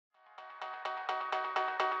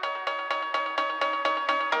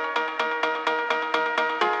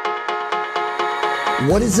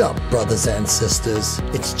What is up, brothers and sisters?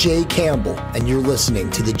 It's Jay Campbell, and you're listening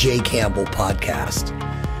to the Jay Campbell Podcast.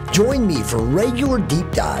 Join me for regular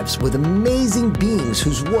deep dives with amazing beings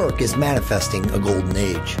whose work is manifesting a golden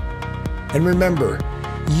age. And remember,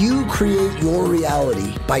 you create your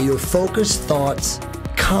reality by your focused thoughts,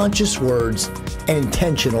 conscious words, and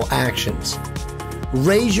intentional actions.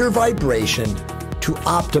 Raise your vibration to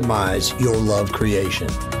optimize your love creation.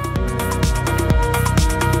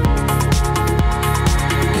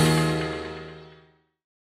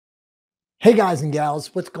 Hey guys and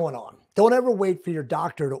gals, what's going on? Don't ever wait for your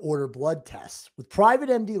doctor to order blood tests. With Private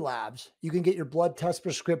MD Labs, you can get your blood test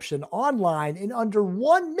prescription online in under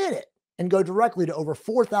 1 minute and go directly to over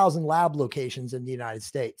 4,000 lab locations in the United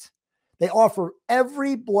States. They offer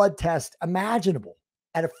every blood test imaginable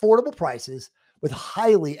at affordable prices with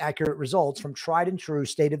highly accurate results from tried and true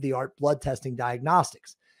state-of-the-art blood testing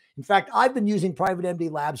diagnostics. In fact, I've been using Private MD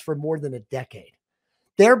Labs for more than a decade.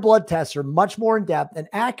 Their blood tests are much more in-depth and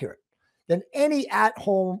accurate than any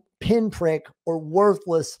at-home pinprick or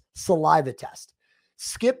worthless saliva test.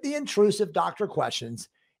 Skip the intrusive doctor questions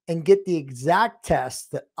and get the exact tests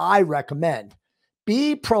that I recommend.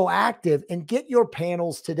 Be proactive and get your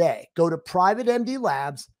panels today. Go to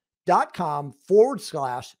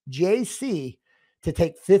privatemdlabs.com/JC to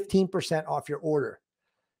take 15% off your order.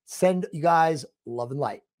 Send you guys love and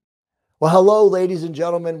light. Well, hello, ladies and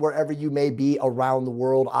gentlemen, wherever you may be around the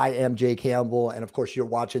world. I am Jay Campbell, and of course, you're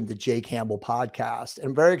watching the Jay Campbell Podcast. And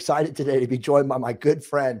I'm very excited today to be joined by my good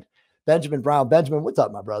friend, Benjamin Brown. Benjamin, what's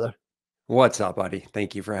up, my brother? What's up, buddy?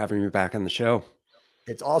 Thank you for having me back on the show.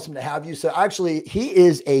 It's awesome to have you. So actually, he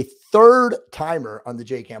is a third timer on the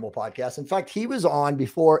Jay Campbell Podcast. In fact, he was on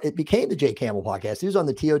before it became the Jay Campbell Podcast. He was on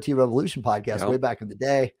the TOT Revolution podcast way back in the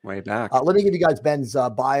day. Way back. Let me give you guys Ben's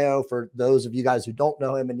bio for those of you guys who don't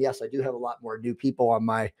know him. And yes, I do have a lot more new people on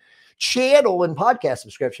my channel and podcast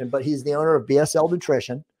subscription, but he's the owner of BSL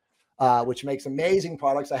Nutrition, which makes amazing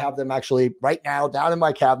products. I have them actually right now down in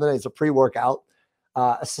my cabinet. It's a pre-workout.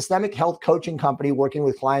 A systemic health coaching company working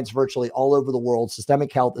with clients virtually all over the world.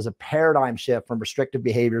 Systemic health is a paradigm shift from restrictive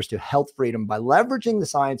behaviors to health freedom by leveraging the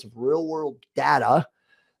science of real-world data,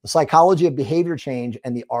 the psychology of behavior change,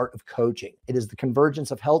 and the art of coaching. It is the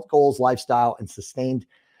convergence of health goals, lifestyle, and sustained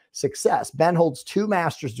success. Ben holds 2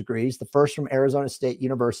 master's degrees, the first from Arizona State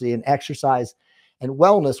University in exercise and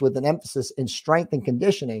wellness with an emphasis in strength and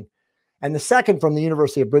conditioning, and the second from the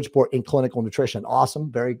University of Bridgeport in clinical nutrition.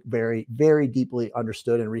 Awesome. Very, very, very deeply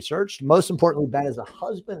understood and researched. Most importantly, Ben is a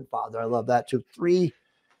husband and father. I love that too. 3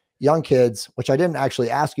 young kids, which I didn't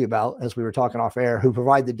actually ask you about as we were talking off air, who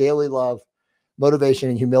provide the daily love, motivation,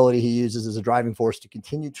 and humility he uses as a driving force to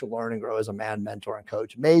continue to learn and grow as a man, mentor, and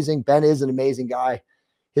coach. Amazing. Ben is an amazing guy.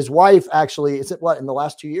 His wife actually, in the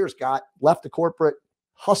last 2 years, left the corporate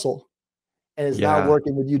hustle and is now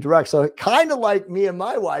working with you direct. So kind of like me and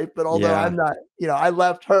my wife, but although I'm not, I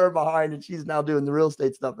left her behind and she's now doing the real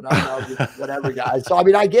estate stuff and I'm now just whatever, guys. So, I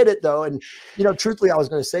mean, I get it though. And, truthfully, I was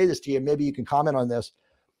going to say this to you. Maybe you can comment on this.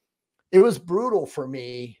 It was brutal for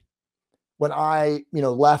me when I,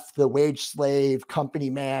 left the wage slave, company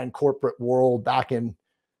man, corporate world back in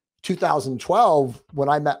 2012, when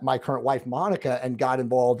I met my current wife, Monica, and got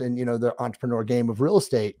involved in, the entrepreneur game of real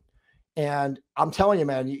estate. And I'm telling you,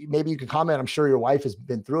 man, maybe you can comment. I'm sure your wife has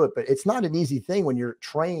been through it, but it's not an easy thing when you're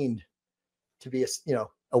trained to be a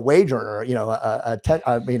wage earner, a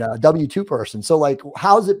W-2 person. So like,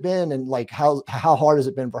 how's it been? And like, how hard has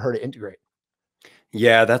it been for her to integrate?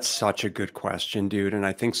 Yeah, that's such a good question, dude. And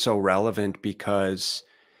I think so relevant because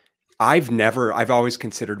I've always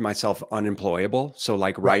considered myself unemployable. So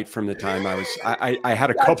like right from the time I had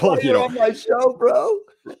a couple, on my show, bro.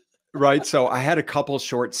 Right. So I had a couple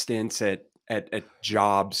short stints at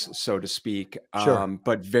jobs, so to speak,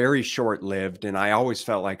 but very short-lived. And I always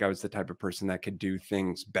felt like I was the type of person that could do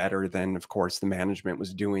things better than, of course, the management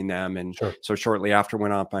was doing them. And so shortly after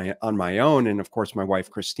went on my own. And of course, my wife,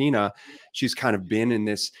 Christina, she's kind of been in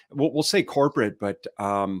this, we'll say corporate, but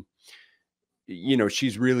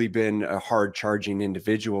she's really been a hard charging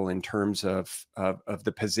individual in terms of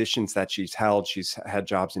the positions that she's held. She's had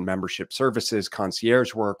jobs in membership services,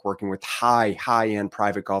 concierge work, working with high-end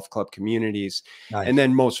private golf club communities. Nice. And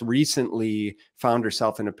then most recently found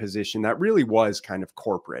herself in a position that really was kind of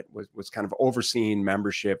corporate, was kind of overseeing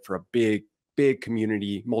membership for a big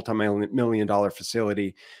community, multi-million-dollar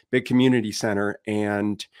facility, big community center.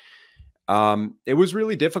 And it was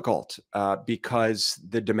really difficult because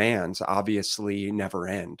the demands obviously never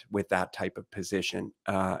end with that type of position.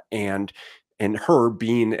 And and her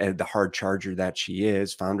being the hard charger that she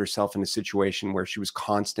is, found herself in a situation where she was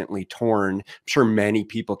constantly torn. I'm sure many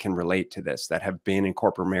people can relate to this that have been in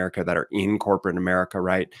corporate America, that are in corporate America,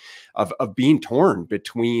 right? Of being torn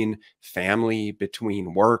between family,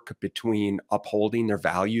 between work, between upholding their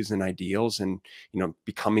values and ideals, and, you know,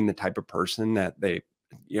 becoming the type of person that they,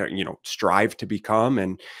 you know, strive to become,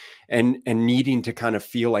 and needing to kind of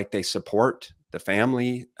feel like they support the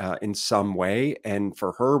family in some way. And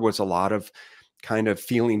for her was a lot of kind of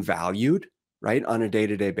feeling valued, right, on a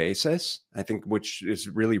day-to-day basis. I think, which is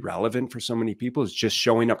really relevant for so many people, is just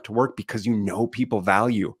showing up to work because you know people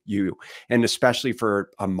value you. And especially for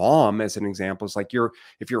a mom, as an example, it's like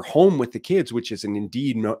if you're home with the kids, which is an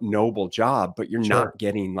indeed noble job, but you're not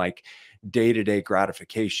getting like day-to-day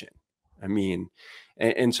gratification. I mean,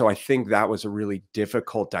 and so I think that was a really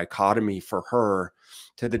difficult dichotomy for her,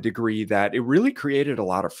 to the degree that it really created a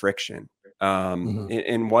lot of friction,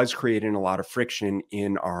 and was creating a lot of friction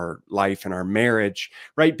in our life and our marriage,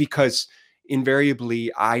 right? Because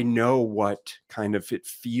invariably, I know what kind of it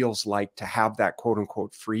feels like to have that quote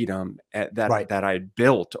unquote freedom that I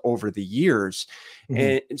built over the years.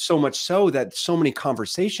 And so much so that so many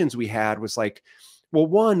conversations we had was like, well,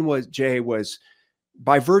 one was, Jay, was,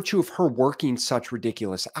 by virtue of her working such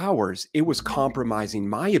ridiculous hours, it was compromising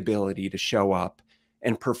my ability to show up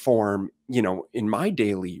and perform, you know, in my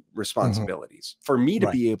daily responsibilities, for me to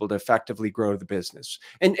be able to effectively grow the business.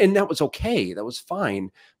 And that was okay. That was fine.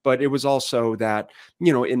 But it was also that,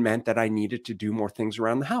 you know, it meant that I needed to do more things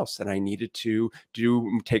around the house, that I needed to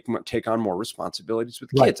take on more responsibilities with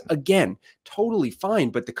kids. Again, totally fine.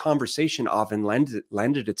 But the conversation often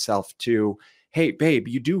lended itself to, hey, babe,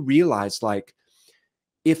 you do realize, like,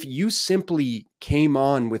 if you simply came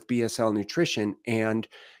on with BSL Nutrition and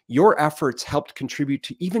your efforts helped contribute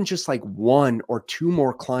to even just like 1 or 2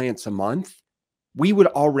 more clients a month, we would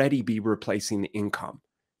already be replacing the income,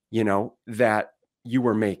 you know, that you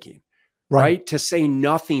were making, right? To say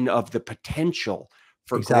nothing of the potential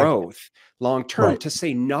for growth long-term, to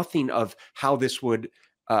say nothing of how this would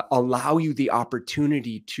allow you the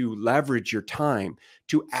opportunity to leverage your time,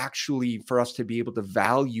 to actually, for us to be able to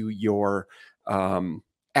value your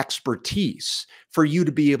expertise, for you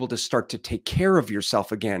to be able to start to take care of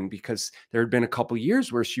yourself again, because there had been a couple of years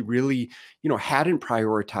where she really, you know, hadn't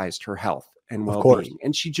prioritized her health and well-being,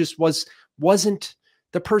 and she just wasn't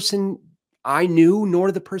the person I knew, nor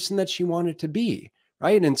the person that she wanted to be,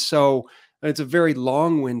 right? And so it's a very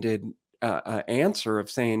long-winded answer of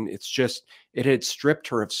saying it's just, it had stripped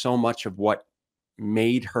her of so much of what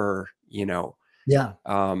made her, you know,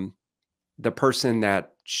 the person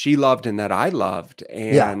that she loved and that I loved.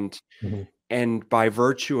 And, and by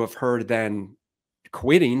virtue of her then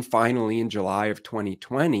quitting finally in July of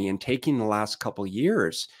 2020 and taking the last couple of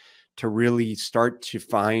years to really start to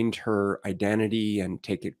find her identity and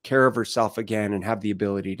take care of herself again and have the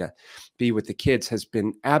ability to be with the kids, has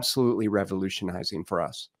been absolutely revolutionizing for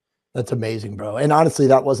us. That's amazing, bro. And honestly,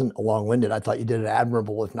 that wasn't long-winded. I thought you did an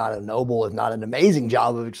admirable, if not a noble, if not an amazing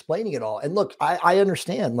job of explaining it all. And look, I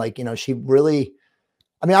understand, like, you know, she really,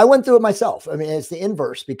 I mean, I went through it myself. I mean, it's the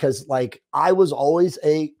inverse, because like I was always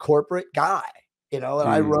a corporate guy, you know, and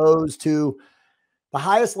I rose to the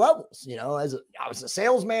highest levels, you know, I was a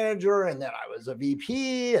sales manager, and then I was a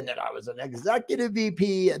VP, and then I was an executive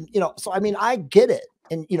VP. And, you know, so, I mean, I get it.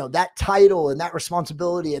 And, you know, that title and that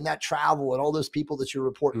responsibility and that travel and all those people that you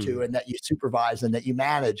report to and that you supervise and that you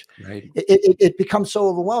manage, it becomes so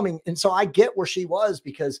overwhelming. And so I get where she was,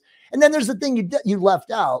 because, and then there's the thing you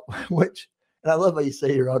left out, which, and I love how you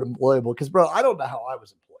say you're unemployable, because, bro, I don't know how I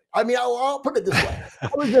was employed. I mean, I'll put it this way. I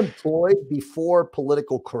was employed before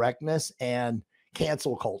political correctness and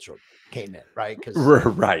cancel culture came in, right? Because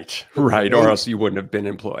right. Or else you wouldn't have been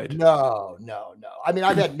employed. No. I mean,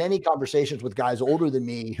 I've had many conversations with guys older than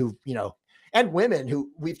me who, you know, and women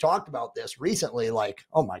who, we've talked about this recently, like,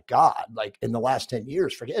 oh my God, like in the last 10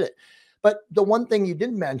 years, forget it. But the one thing you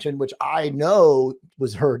didn't mention, which I know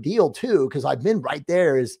was her deal too, because I've been right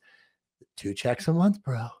there, is 2 checks a month,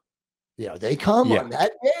 bro. You know, they come on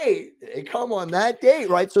that date. They come on that date,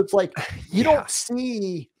 right? So it's like, you don't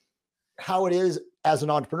see how it is as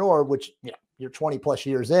an entrepreneur, which, you know, you're 20 plus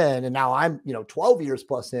years in, and now I'm, you know, 12 years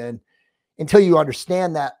plus in, until you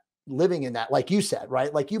understand that, living in that, like you said,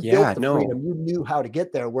 right? Like you built the freedom, you knew how to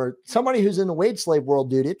get there. Where somebody who's in the wage slave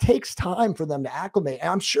world, dude, it takes time for them to acclimate.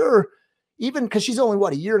 And I'm sure, even because she's only,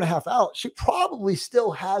 what, a year and a half out, she probably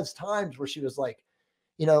still has times where she was like,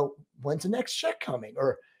 you know, when's the next check coming?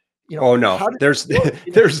 Or, you know, oh no, there's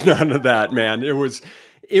none of that, man. It was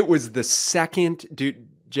the second, dude,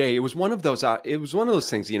 Jay, it was one of those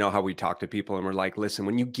things, you know, how we talk to people and we're like, listen,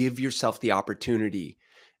 when you give yourself the opportunity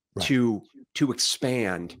to to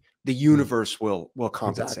expand, the universe will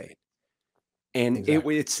compensate. Exactly. And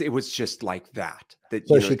Exactly. it was just like that,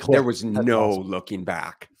 So you know, there was That's no awesome. looking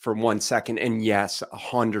back for 1 second. And yes,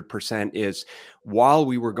 100% is, while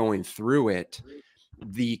we were going through it,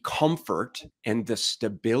 the comfort and the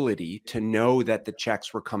stability to know that the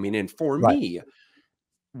checks were coming in for Right. me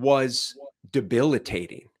was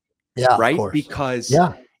debilitating, Yeah, of right? course. Because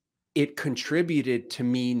Yeah. it contributed to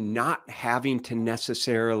me not having to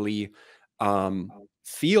necessarily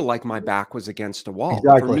feel like my back was against a wall,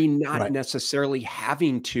 for Exactly. me not Right. necessarily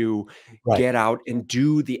having to Right. get out and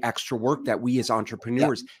do the extra work that we as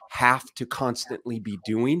entrepreneurs have to constantly be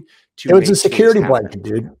doing to It was a make things security happen. blanket,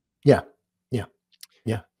 dude. Yeah. Yeah.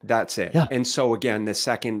 Yeah. That's it. Yeah. And so again, the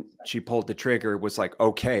second she pulled the trigger, it was like,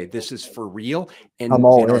 okay, this is for real. And I'm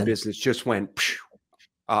all then our in. business just went,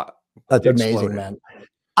 That's amazing, exploded. man.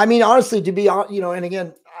 I mean, honestly, to be honest, you know, and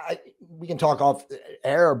again, we can talk off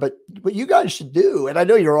air, but what you guys should do, and I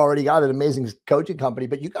know you're already got an amazing coaching company,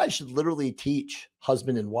 but you guys should literally teach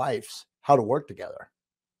husband and wives how to work together.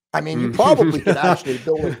 I mean, you probably could actually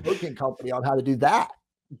build a coaching company on how to do that.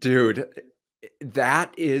 Dude,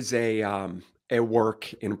 that is a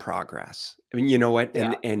work in progress. I mean, you know what?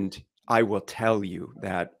 And I will tell you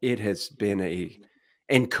that it has been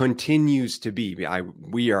and continues to be.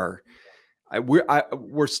 We're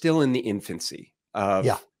still in the infancy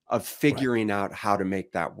of figuring out how to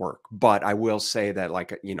make that work. But I will say that,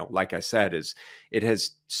 like, you know, like I said, it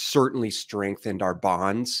has certainly strengthened our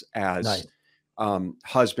bonds as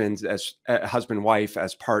husbands, as husband, wife,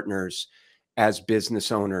 as partners, as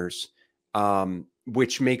business owners,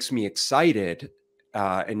 which makes me excited.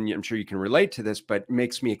 And I'm sure you can relate to this, but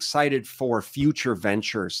makes me excited for future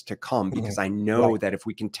ventures to come, because I know that if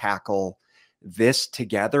we can tackle this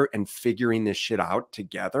together and figuring this shit out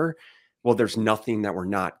together, well, there's nothing that we're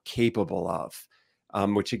not capable of,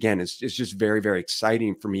 which again is just very, very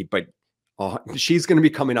exciting for me. But she's going to be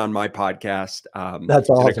coming on my podcast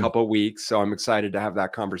That's awesome. in a couple of weeks, so I'm excited to have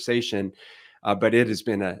that conversation. But it has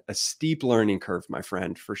been a steep learning curve, my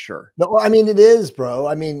friend, for sure. No, I mean, it is, bro.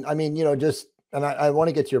 I mean, you know, just, and I want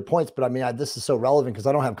to get to your points, but I mean, this is so relevant because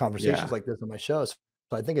I don't have conversations like this on my shows.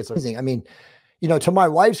 So I think it's amazing. I mean, you know, to my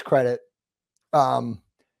wife's credit,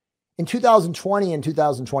 in 2020 and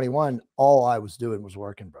 2021, all I was doing was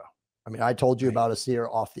working, bro. I mean, I told you about us here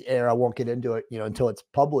off the air. I won't get into it, you know, until it's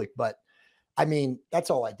public, but I mean, that's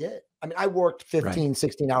all I did. I mean, I worked 15,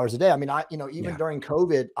 16 hours a day. I mean, you know, even during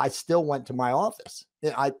COVID, I still went to my office.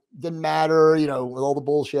 I didn't matter, you know, with all the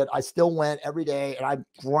bullshit, I still went every day and I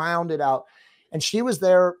ground it out. And she was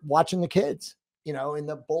there watching the kids, you know, in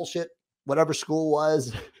the bullshit, whatever school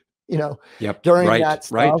was, you know, during that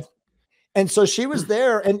stuff. And so she was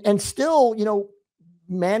there and still, you know,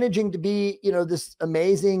 managing to be, you know, this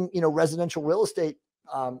amazing, you know, residential real estate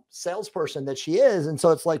salesperson that she is. And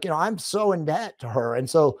so it's like, you know, I'm so in debt to her. And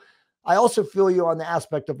so I also feel you on the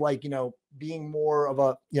aspect of, like, you know, being more of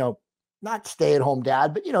a, you know, not stay-at-home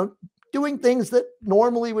dad, but, you know, doing things that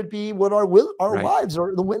normally would be what our wives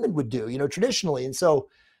or the women would do, you know, traditionally. And so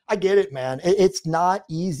I get it, man. It's not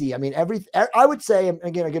easy. I mean, I would say, and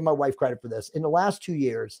again, I give my wife credit for this, in the last 2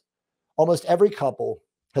 years, almost every couple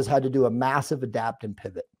has had to do a massive adapt and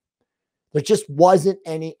pivot. There just wasn't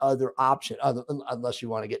any other option unless you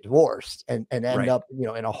want to get divorced and end up, you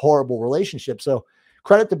know, in a horrible relationship. So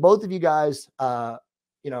credit to both of you guys,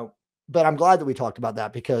 you know, but I'm glad that we talked about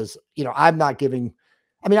that because, you know, I'm not giving,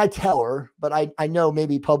 I mean, I tell her, but I know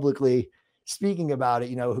maybe publicly speaking about it,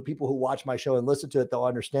 you know, people who watch my show and listen to it, they'll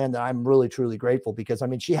understand that I'm really, truly grateful because, I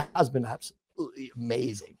mean, she has been absolutely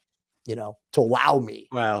amazing, you know, to allow me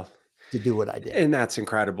to do what I did. And that's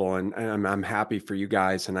incredible. And I'm happy for you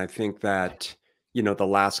guys. And I think that, you know, the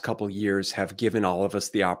last couple of years have given all of us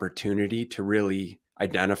the opportunity to really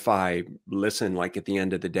identify, listen, like at the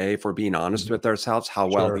end of the day, if we're being honest with ourselves, how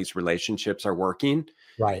well these relationships are working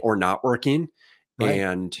or not working.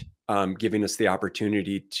 And giving us the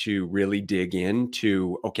opportunity to really dig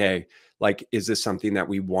into, okay, like, is this something that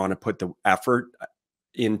we want to put the effort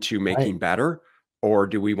into making better? Or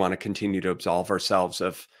do we want to continue to absolve ourselves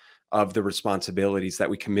of the responsibilities that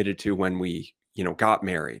we committed to when we, you know, got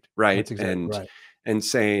married, right? And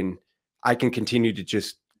saying, I can continue to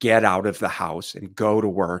just get out of the house and go to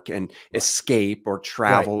work and escape or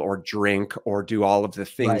travel or drink or do all of the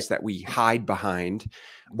things that we hide behind,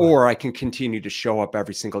 or I can continue to show up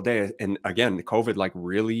every single day. And again, the COVID like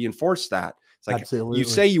really enforced that. It's like, you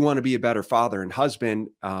say you want to be a better father and husband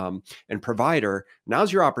and provider.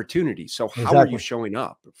 Now's your opportunity. So how are you showing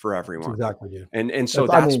up for everyone? And so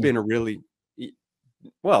that's been a really,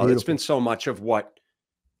 well, it's been so much of what,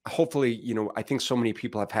 hopefully, you know, I think so many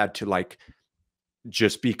people have had to like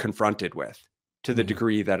just be confronted with, to the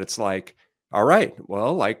degree that it's like, all right,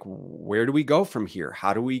 well, like, where do we go from here?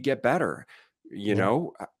 How do we get better? You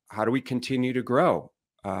know, how do we continue to grow?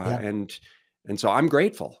 And so I'm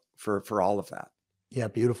grateful for all of that. Yeah.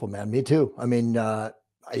 Beautiful, man. Me too. I mean,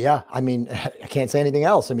 yeah, I mean, I can't say anything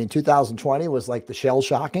else. I mean, 2020 was like the shell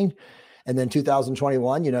shocking. And then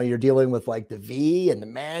 2021, you know, you're dealing with like the V and the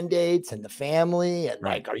mandates and the family and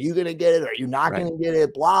like, are you going to get it? Are you not going to get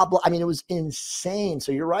it? Blah, blah. I mean, it was insane.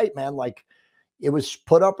 So you're right, man. Like it was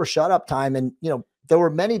put up or shut up time. And, you know, there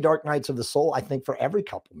were many dark nights of the soul, I think, for every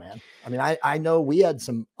couple, man. I mean, I know we had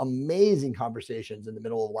some amazing conversations in the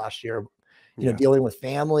middle of last year, you know, dealing with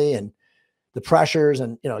family and the pressures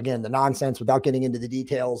and, you know, again, the nonsense without getting into the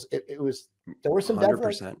details. There were some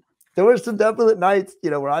 100%. There were some definite nights, you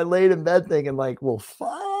know, where I laid in bed thinking like, well,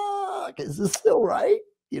 fuck, is this still right?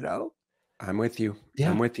 You know? I'm with you.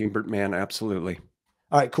 I'm with you, man. Absolutely.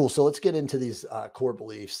 All right, cool. So let's get into these core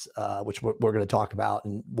beliefs, which we're going to talk about,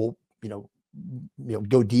 and we'll, you know,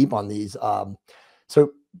 go deep on these.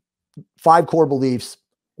 So 5 core beliefs,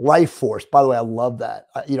 life force. By the way, I love that.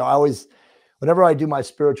 You know, I always, whenever I do my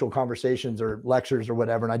spiritual conversations or lectures or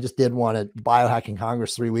whatever, and I just did one at Biohacking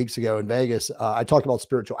Congress 3 weeks ago in Vegas, I talked about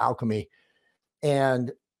spiritual alchemy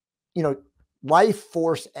and, you know, life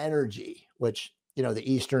force energy, which, you know,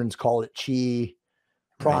 the Easterns call it chi,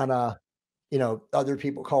 prana, you know, other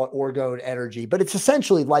people call it orgone energy, but it's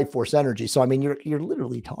essentially life force energy. So, I mean, you're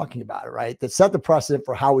literally talking about it, right? That set the precedent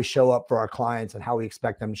for how we show up for our clients and how we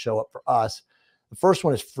expect them to show up for us. The first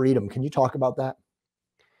one is freedom. Can you talk about that?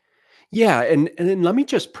 Yeah, and then let me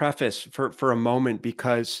just preface for a moment,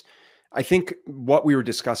 because I think what we were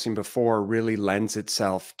discussing before really lends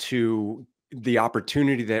itself to the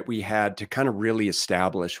opportunity that we had to kind of really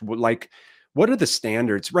establish like, what are the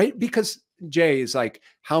standards, right? Because Jay is like,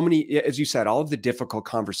 how many, as you said, all of the difficult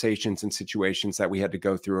conversations and situations that we had to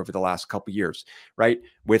go through over the last couple of years, right?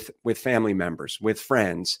 With family members, with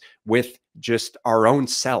friends, with just our own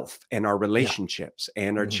self and our relationships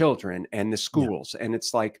and our children and the schools. And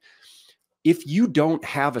it's like, if you don't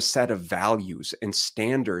have a set of values and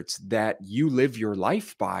standards that you live your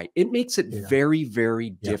life by, it makes it very, very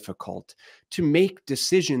difficult to make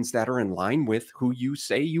decisions that are in line with who you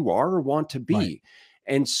say you are or want to be.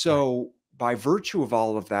 And so by virtue of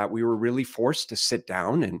all of that, we were really forced to sit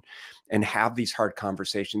down and have these hard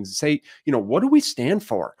conversations and say, you know, what do we stand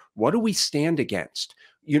for? What do we stand against?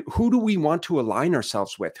 Who do we want to align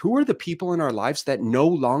ourselves with? Who are the people in our lives that no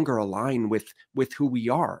longer align with who we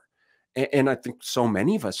are? And I think so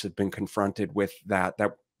many of us have been confronted with that,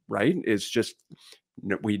 right, is just,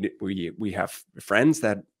 we have friends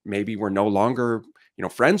that maybe we're no longer, you know,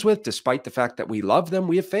 friends with, despite the fact that we love them.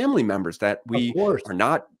 We have family members that we are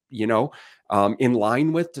not, you know, in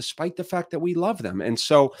line with, despite the fact that we love them. And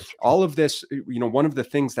so all of this, you know, one of the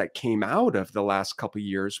things that came out of the last couple of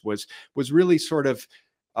years was really sort of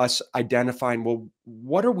us identifying, well,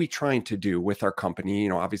 what are we trying to do with our company? You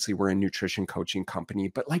know, obviously we're a nutrition coaching company,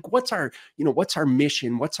 but like, what's our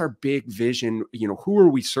mission? What's our big vision? You know, who are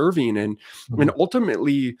we serving? And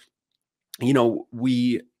ultimately, you know,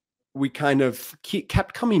 we kind of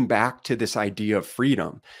kept coming back to this idea of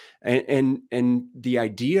freedom and the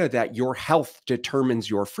idea that your health determines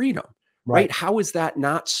your freedom. Right? How is that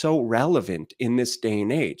not so relevant in this day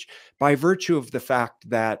and age? By virtue of the fact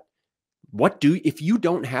that if you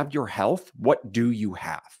don't have your health, what do you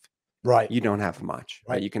have? Right. You don't have much,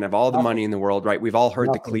 right? You can have all the money in the world, right? We've all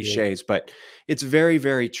heard the cliches, but it's very,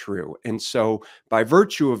 very true. And so by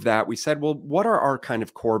virtue of that, we said, well, what are our kind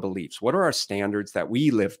of core beliefs? What are our standards that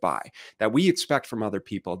we live by, that we expect from other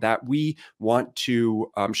people, that we want to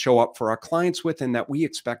show up for our clients with, and that we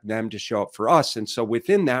expect them to show up for us? And so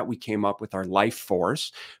within that, we came up with our life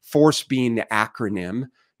force being the acronym,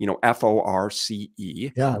 you know, FORCE.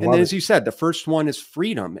 Yeah, and then, as you said, the first one is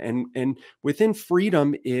freedom. And within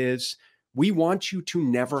freedom is, we want you to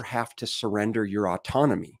never have to surrender your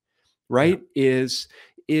autonomy, right? Is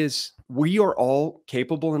we are all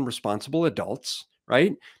capable and responsible adults,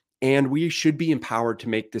 right? And we should be empowered to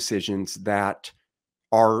make decisions that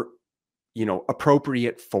are, you know,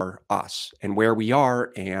 appropriate for us and where we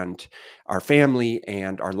are and our family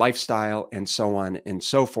and our lifestyle and so on and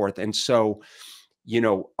so forth. And so, you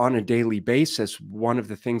know, on a daily basis, one of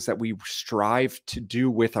the things that we strive to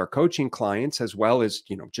do with our coaching clients, as well as,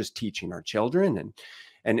 you know, just teaching our children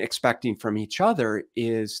and expecting from each other,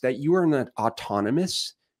 is that you are an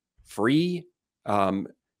autonomous, free,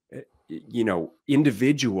 you know,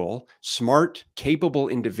 individual, smart, capable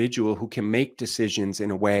individual who can make decisions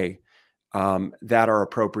in a way that are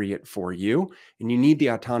appropriate for you. And you need the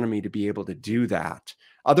autonomy to be able to do that.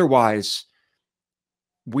 Otherwise,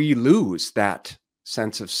 we lose that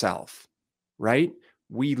sense of self, right?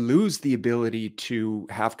 We lose the ability to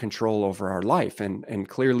have control over our life. And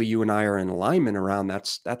clearly you and I are in alignment around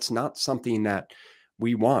that's not something that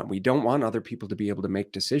we want. We don't want other people to be able to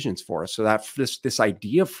make decisions for us. So that this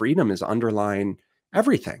idea of freedom is underlying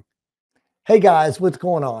everything. Hey guys, what's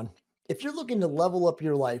going on? If you're looking to level up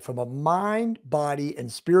your life from a mind, body,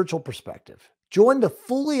 and spiritual perspective, join the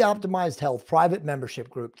Fully Optimized Health private membership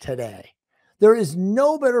group today. There is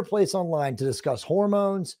no better place online to discuss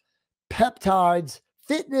hormones, peptides,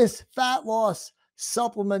 fitness, fat loss,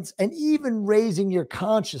 supplements, and even raising your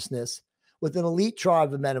consciousness with an elite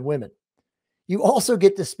tribe of men and women. You also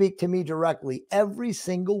get to speak to me directly every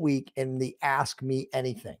single week in the Ask Me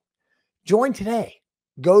Anything. Join today.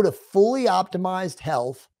 Go to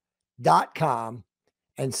fullyoptimizedhealth.com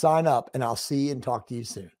and sign up, and I'll see and talk to you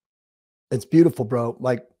soon. It's beautiful, bro.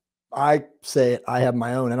 Like I say it, I have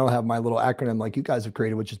my own. I don't have my little acronym like you guys have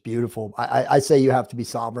created, which is beautiful. I say you have to be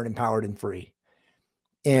sovereign, empowered, and free.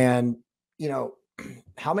 And, you know,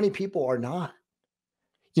 how many people are not?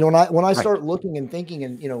 You know, when I start looking and thinking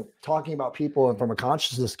and, you know, talking about people and from a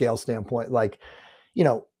consciousness scale standpoint, like, you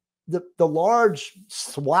know, the large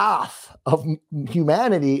swath of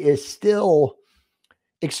humanity is still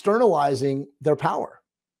externalizing their power.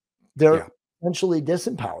 They're essentially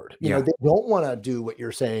disempowered. You know, they don't want to do what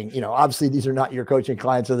you're saying. You know, obviously these are not your coaching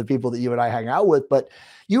clients or the people that you and I hang out with, but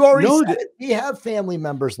you already said it. We have family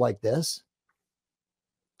members like this,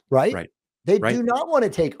 right? They do not want to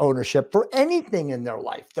take ownership for anything in their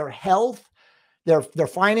life, their health, their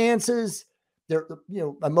finances, their, you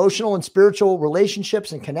know, emotional and spiritual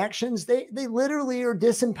relationships and connections. They literally are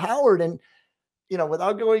disempowered. And, you know,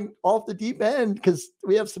 without going off the deep end, because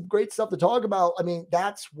we have some great stuff to talk about. I mean,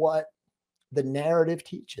 that's what the narrative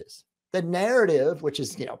teaches. The narrative, which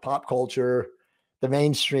is, you know, pop culture, the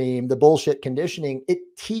mainstream, the bullshit conditioning, it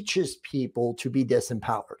teaches people to be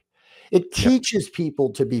disempowered. It teaches people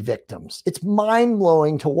to be victims. It's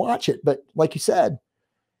mind-blowing to watch it. But like you said,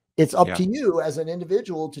 it's up to you as an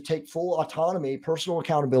individual to take full autonomy, personal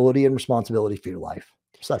accountability, and responsibility for your life.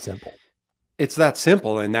 It's that simple. It's that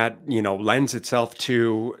simple. And that, you know, lends itself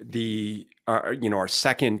to the, you know, our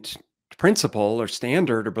second principle or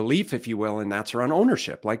standard or belief, if you will, and that's around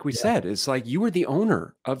ownership. Like we said, it's like you are the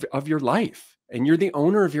owner of your life and you're the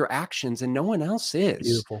owner of your actions and no one else is.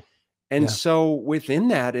 Beautiful. And so within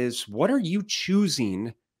that is, what are you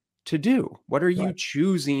choosing to do? What are you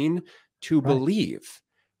choosing to believe?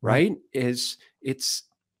 Right? Is it's,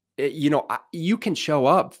 you know, you can show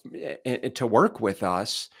up to work with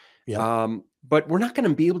us, but we're not going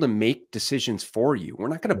to be able to make decisions for you. We're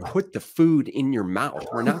not going to put the food in your mouth.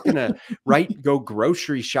 We're not going to, go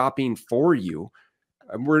grocery shopping for you.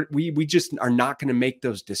 We just are not going to make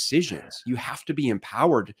those decisions. You have to be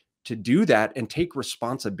empowered to do that and take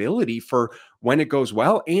responsibility for when it goes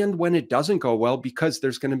well and when it doesn't go well, because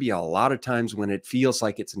there's going to be a lot of times when it feels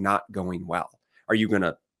like it's not going well. Are you going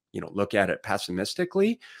to, you know, look at it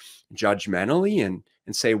pessimistically, judgmentally, and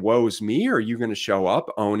say, woe's me? Or are you going to show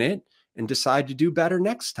up, own it, and decide to do better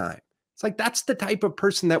next time? It's like, that's the type of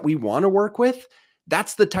person that we want to work with.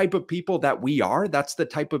 That's the type of people that we are. That's the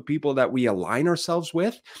type of people that we align ourselves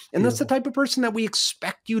with. And that's the type of person that we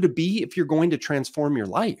expect you to be if you're going to transform your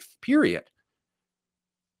life, period.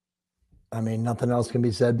 I mean, nothing else can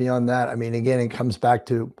be said beyond that. I mean, again, it comes back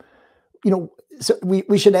to, you know, so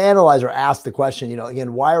we should analyze or ask the question, you know,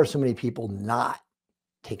 again, why are so many people not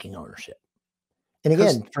taking ownership? And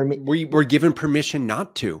again, for me, we're given permission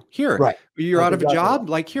not to. Here, you're out of a job,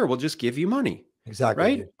 like, here, we'll just give you money. Exactly.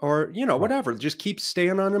 Right. Or, you know, whatever, just keep staying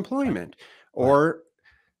on unemployment or,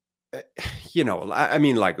 you know, I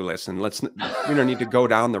mean, like, listen, we don't need to go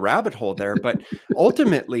down the rabbit hole there, but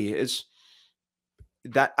ultimately is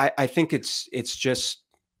that I think it's just,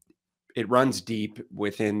 it runs deep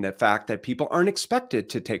within the fact that people aren't expected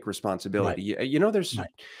to take responsibility. You know, there's,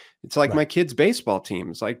 it's like my kids' baseball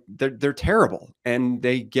teams, like they're terrible and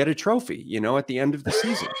they get a trophy, you know, at the end of the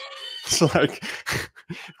season. It's like,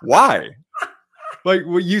 why? Like,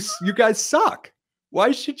 well, you guys suck.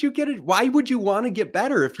 Why should you get it? Why would you want to get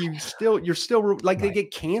better if you're still like they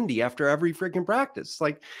get candy after every freaking practice?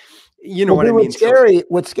 Like, you know what I mean?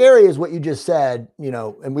 What's scary is what you just said, you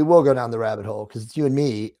know, and we will go down the rabbit hole because it's you and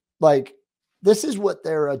me. Like, this is what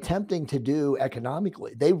they're attempting to do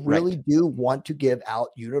economically. They really do want to give out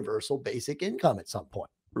universal basic income at some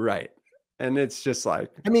point. Right. And it's just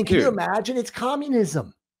like, I mean, can you imagine? It's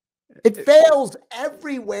communism. It fails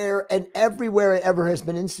everywhere and everywhere it ever has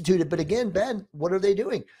been instituted. But again, Ben, what are they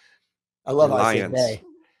doing? I love how I say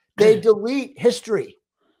they delete history.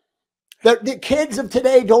 The kids of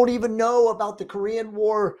today don't even know about the Korean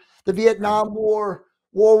War, the Vietnam War,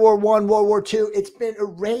 World War I, World War II, it's been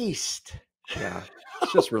erased. Yeah.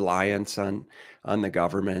 It's just reliance on the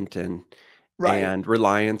government and Right.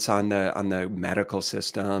 reliance on the medical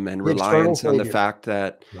system and The external reliance on the savior. fact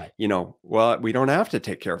that, Right. you know, well, we don't have to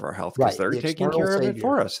take care of our health because Right. they're The taking external care of it savior.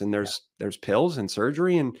 for us. And there's pills and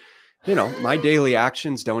surgery, and, you know, my daily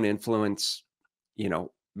actions don't influence, you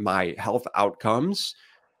know, my health outcomes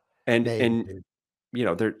and, Dude. you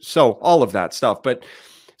know, so all of that stuff. But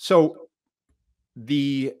so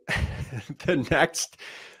the the next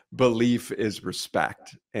belief is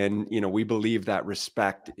respect. And, you know, we believe that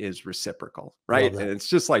respect is reciprocal, right? And it's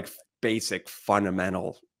just like basic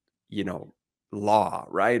fundamental, you know, law,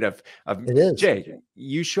 right? Of It is. Jay,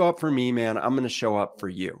 you show up for me, man, I'm going to show up for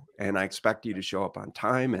you. And I expect you to show up on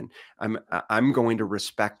time, and I'm going to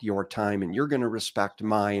respect your time, and you're going to respect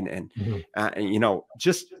mine. And, you know,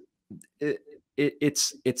 just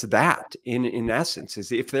it's that in essence,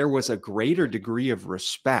 is if there was a greater degree of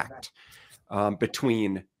respect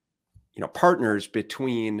between, you know, partners,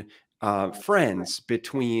 between friends,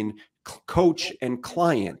 between coach and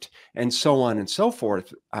client, and so on and so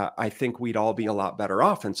forth, I think we'd all be a lot better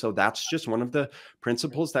off. And so that's just one of the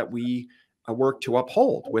principles that we work to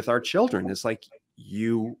uphold with our children, is like,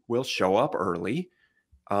 you will show up early,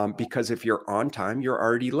 because if you're on time, you're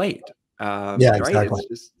already late. Yeah, right? exactly. It's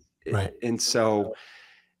just, Right. And so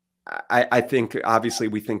I think, obviously,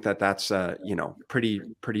 we think that that's, you know, pretty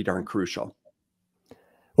darn crucial.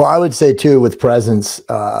 Well, I would say too, with presence,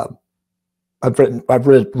 I've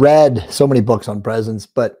read so many books on presence,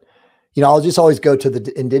 but, you know, I'll just always go to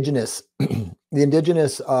the indigenous, the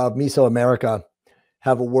indigenous of Mesoamerica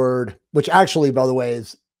have a word, which actually, by the way,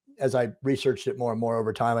 is, as I researched it more and more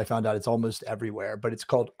over time, I found out it's almost everywhere, but it's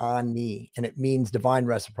called Ani, and it means divine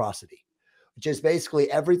reciprocity, which is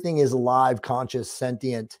basically everything is alive, conscious,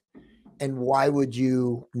 sentient. And why would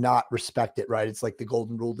you not respect it? Right. It's like the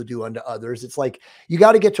golden rule to do unto others. It's like, you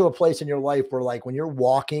got to get to a place in your life where, like, when you're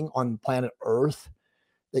walking on planet Earth,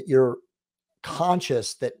 that you're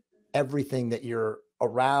conscious that everything that you're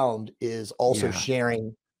around is also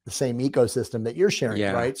sharing the same ecosystem that you're sharing.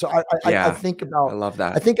 Right. So I think about, I love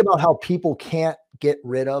that. I think about how people can't get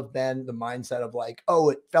rid of, Ben, the mindset of like, oh,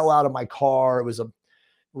 it fell out of my car, it was a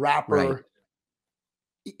wrapper. Right.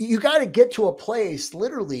 You got to get to a place,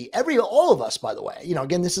 literally all of us, by the way, you know,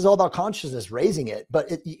 again, this is all about consciousness, raising it,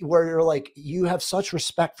 but where you're like, you have such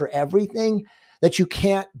respect for everything that you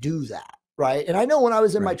can't do that. Right. And I know when I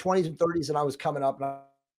was in my 20s and 30s and I was coming up, and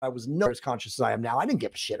I was not as conscious as I am now, I didn't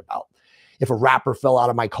give a shit about if a wrapper fell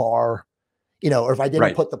out of my car, you know, or if I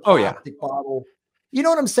didn't put the plastic bottle, you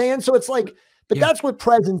know what I'm saying? So it's like, but that's what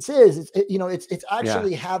presence is. It's, you know, it's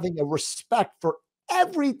actually having a respect for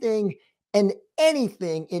everything and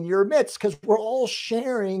anything in your midst, because we're all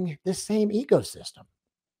sharing the same ecosystem.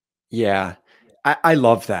 Yeah, I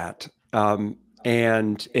love that.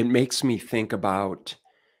 And it makes me think about,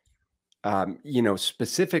 you know,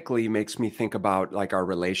 specifically makes me think about like our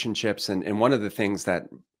relationships. And one of the things that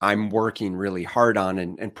I'm working really hard on,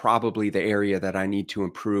 and probably the area that I need to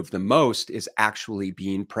improve the most, is actually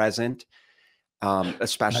being present,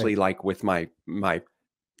 especially like with my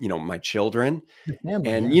you know, my children.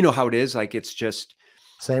 And you know how it is, like, it's just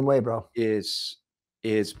same way, bro, is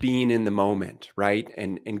being in the moment, right?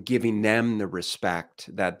 And giving them the respect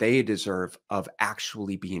that they deserve of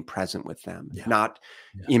actually being present with them, not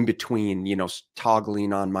in between, you know,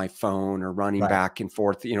 toggling on my phone or running back and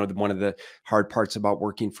forth. You know, one of the hard parts about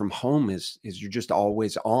working from home is you're just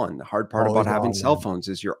always on. The hard part about having cell phones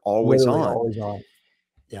is you're always on. Always on.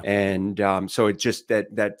 Yeah. And so it just,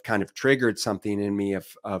 that kind of triggered something in me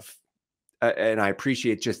of and I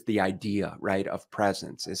appreciate just the idea, right, of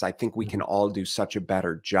presence. Is I think we can all do such a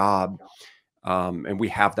better job, and we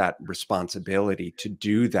have that responsibility to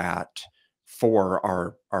do that for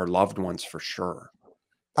our loved ones, for sure.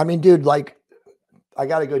 I mean, dude, like, I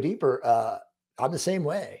got to go deeper. I'm the same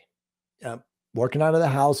way. Working out of the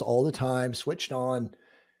house all the time, switched on.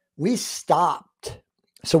 We stopped.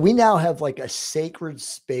 So we now have like a sacred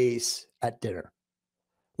space at dinner.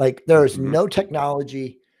 Like, there's no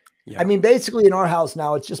technology. I mean, basically in our house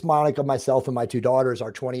now, it's just Monica, myself, and my two daughters.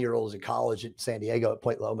 Our 20-year-old is in college in San Diego at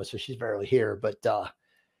Point Loma, so she's barely here. But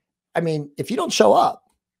I mean, if you don't show up,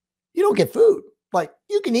 you don't get food. Like,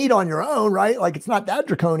 you can eat on your own, right? Like, it's not that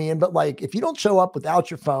draconian, but like, if you don't show up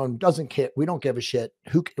without your phone, doesn't care. We don't give a shit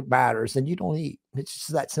who matters, and you don't eat. It's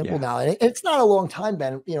just that simple now. And it's not a long time,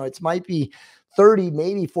 Ben. You know, it might be 30,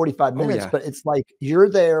 maybe 45 minutes, but it's like, you're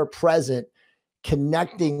there present,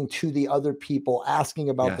 connecting to the other people, asking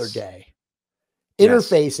about their day,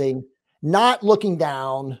 interfacing, not looking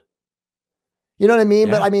down. You know what I mean?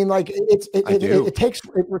 But I mean, like,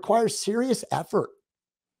 it requires serious effort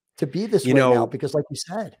to be this You way now, know, because like you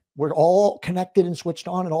said, we're all connected and switched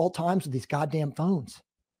on at all times with these goddamn phones.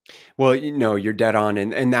 well, you know, you're dead on.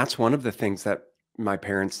 And that's one of the things that my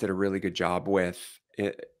parents did a really good job with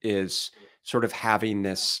is sort of having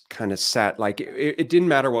this kind of set, like it didn't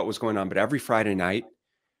matter what was going on, but every Friday night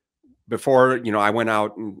before, you know, I went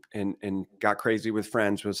out and got crazy with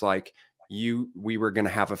friends, was like, we were going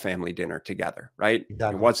to have a family dinner together, right? It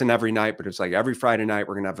Exactly. wasn't every night, but it was like every Friday night,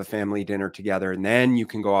 we're going to have a family dinner together. And then you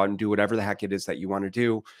can go out and do whatever the heck it is that you want to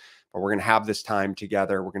do. But we're going to have this time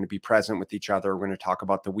together. We're going to be present with each other. We're going to talk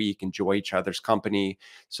about the week, enjoy each other's company,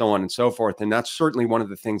 so on and so forth. And that's certainly one of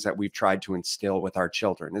the things that we've tried to instill with our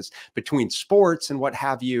children, is between sports and what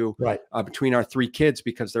have you, Right. Between our 3 kids,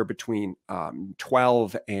 because they're between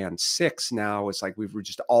 12 and 6 now. It's like we're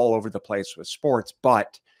just all over the place with sports.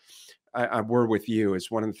 But we're with you,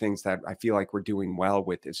 is one of the things that I feel like we're doing well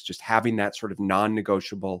with, is just having that sort of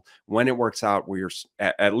non-negotiable. When it works out, we're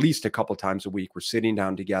at least a couple times a week, we're sitting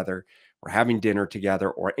down together, we're having dinner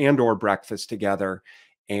together, or breakfast together,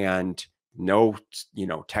 and no, you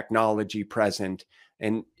know, technology present.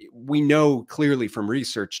 And we know clearly from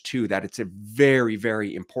research too, that it's a very,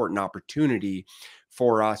 very important opportunity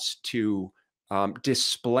for us to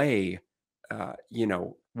display, you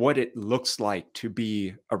know, what it looks like to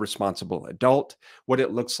be a responsible adult, what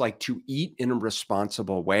it looks like to eat in a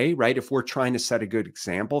responsible way, right? If we're trying to set a good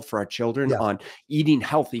example for our children on eating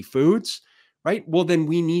healthy foods, right? Well, then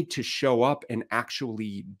we need to show up and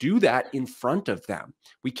actually do that in front of them.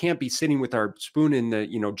 We can't be sitting with our spoon in the,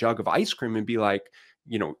 you know, jug of ice cream and be like,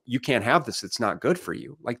 you know, you can't have this, it's not good for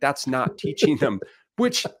you. Like, that's not teaching them,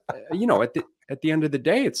 which, you know, at the end of the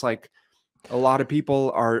day, it's like a lot of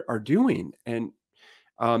people are doing. And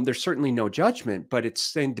there's certainly no judgment, but it's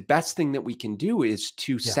saying the best thing that we can do is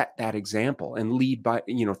to set that example and lead by,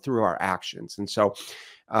 you know, through our actions. And so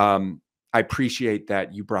I appreciate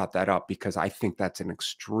that you brought that up, because I think that's an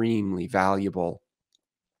extremely valuable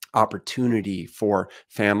opportunity for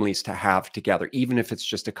families to have together, even if it's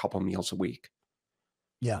just a couple meals a week.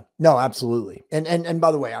 Yeah, no, absolutely. And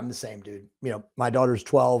by the way, I'm the same, dude. You know, my daughter's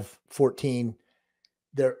 12, 14.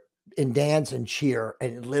 They're in dance and cheer,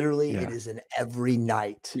 and literally it is an every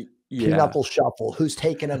night pinochle shuffle. Who's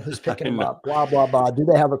taking them? Who's picking them up? Blah, blah, blah. Do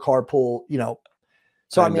they have a carpool? You know,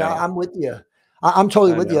 so I mean, I'm with you. I'm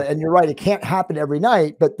totally with you. And you're right. It can't happen every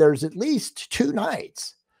night, but there's at least 2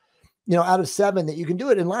 nights, you know, out of 7 that you can do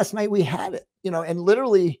it. And last night we had it, you know, and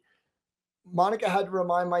literally Monica had to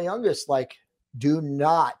remind my youngest, like, do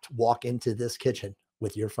not walk into this kitchen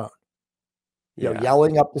with your phone. You know,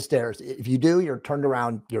 yelling up the stairs. If you do, you're turned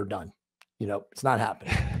around, you're done. You know, it's not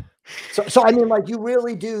happening. So I mean, like, you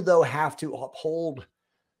really do, though, have to uphold,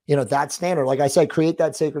 you know, that standard. Like I said, create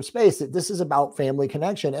that sacred space. That this is about family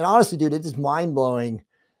connection. And honestly, dude, it is mind blowing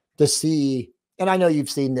to see. And I know you've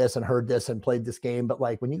seen this and heard this and played this game, but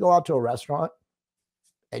like when you go out to a restaurant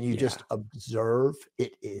and you just observe,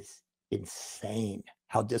 it is insane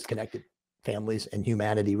how disconnected families and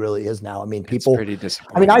humanity really is now. I mean, people,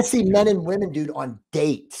 I mean, I see men and women, dude, on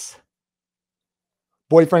dates,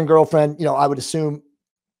 boyfriend, girlfriend, you know, I would assume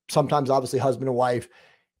sometimes obviously husband and wife,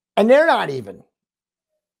 and they're not even.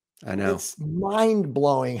 I know. It's mind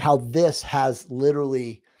blowing how this has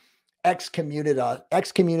literally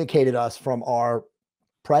excommunicated us from our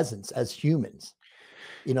presence as humans.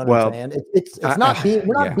 You know what I'm saying? It's not being,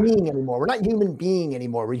 we're not being anymore. We're not human being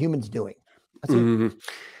anymore. We're humans doing. That's it.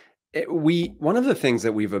 One of the things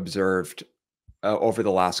that we've observed over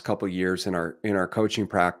the last couple of years in our coaching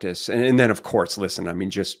practice, and then of course, listen, I mean,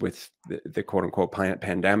 just with the quote unquote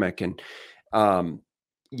pandemic, and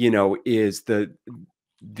you know, is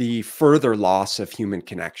the further loss of human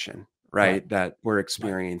connection, right, that we're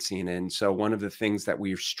experiencing. And so one of the things that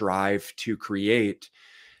we strive to create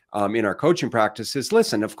in our coaching practice is,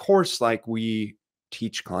 listen, of course, like, we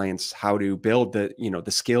teach clients how to build the, you know, the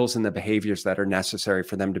skills and the behaviors that are necessary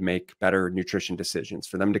for them to make better nutrition decisions,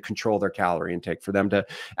 for them to control their calorie intake, for them to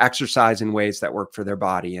exercise in ways that work for their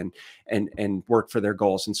body and work for their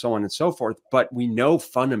goals, and so on and so forth. But we know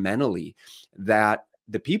fundamentally that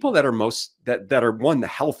the people that are that are, 1, the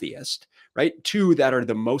healthiest, right? 2, that are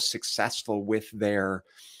the most successful with their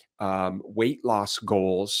weight loss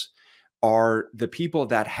goals are the people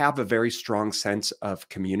that have a very strong sense of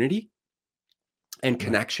community and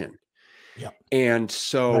connection. And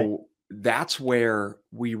so that's where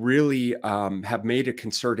we really have made a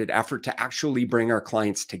concerted effort to actually bring our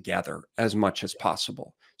clients together as much as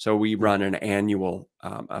possible. So we run an annual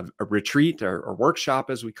a retreat or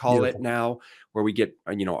workshop, as we call it now, where we get,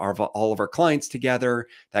 you know, all of our clients together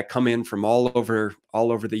that come in from all over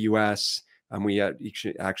the US. We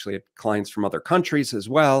actually have clients from other countries as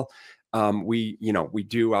well. We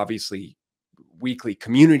do obviously weekly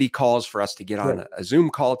community calls for us to get on a Zoom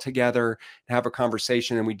call together and have a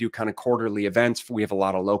conversation. And we do kind of quarterly events. We have a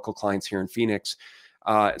lot of local clients here in Phoenix.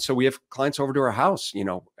 So we have clients over to our house,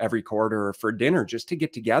 every quarter for dinner just to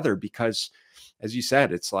get together because, as you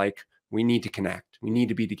said, it's like we need to connect. We need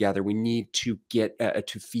to be together. We need to get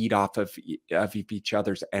to feed off of each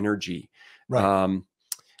other's energy,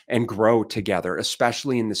 and grow together,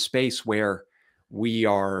 especially in the space where we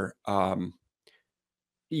are,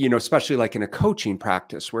 especially like in a coaching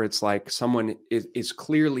practice where it's like someone is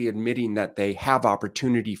clearly admitting that they have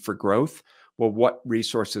opportunity for growth. Well, what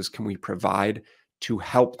resources can we provide to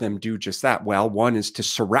help them do just that? Well, one is to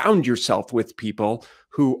surround yourself with people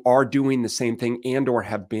who are doing the same thing and or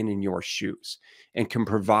have been in your shoes and can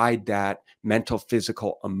provide that mental,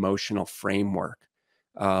 physical, emotional framework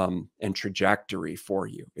and trajectory for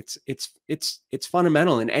you. It's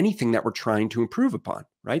fundamental in anything that we're trying to improve upon,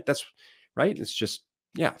 right? That's right. It's just,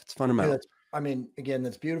 it's fundamental. Again,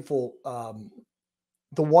 that's beautiful.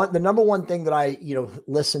 The number one thing that I,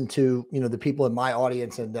 listen to, the people in my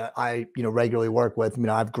audience and that I, regularly work with,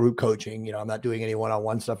 I have group coaching, I'm not doing any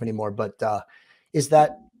one-on-one stuff anymore, but is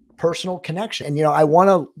that personal connection. And, I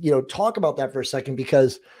want to, talk about that for a second,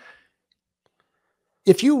 because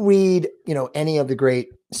if you read, any of the great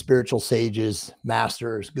spiritual sages,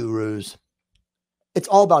 masters, gurus, it's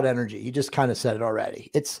all about energy. You just kind of said it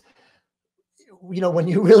already. It's, when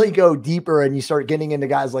you really go deeper and you start getting into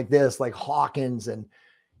guys like this, like Hawkins and,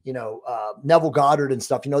 Neville Goddard and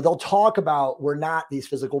stuff, they'll talk about, we're not these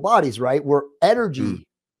physical bodies, right? We're energy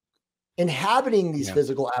inhabiting these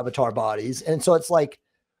physical avatar bodies. And so it's like,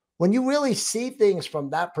 when you really see things from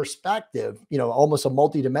that perspective, almost a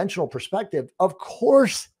multidimensional perspective, of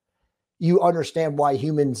course, you understand why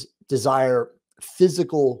humans desire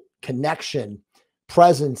physical connection,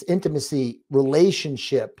 presence, intimacy,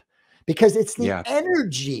 relationship, because it's the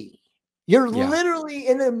energy. You're literally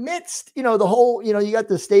in the midst, the whole, you got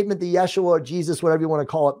the statement, the Yeshua or Jesus, whatever you want to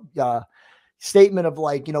call it, statement of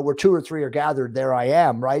like, where two or three are gathered, there I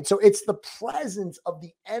am, right? So it's the presence of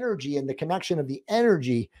the energy and the connection of the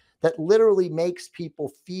energy that literally makes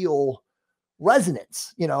people feel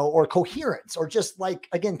resonance, or coherence, or just like,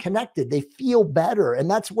 again, connected. They feel better. And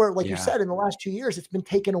that's where, like you said, in the last 2 years, it's been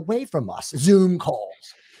taken away from us. Zoom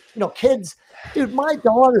calls, kids, dude, my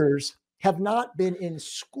daughters have not been in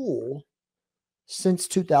school since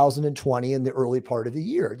 2020 in the early part of the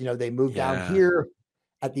year. They moved down here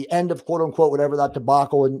at the end of quote unquote, whatever that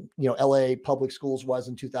debacle in, LA public schools was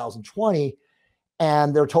in 2020,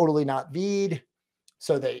 and they're totally not V'd.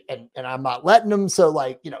 So they, and I'm not letting them. So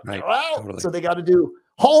like, they're out. Totally. So they got to do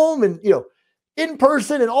home and, in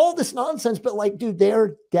person and all this nonsense. But like, dude,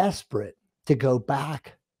 they're desperate to go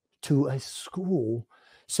back to a school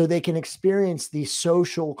so they can experience the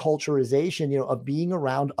social culturization, of being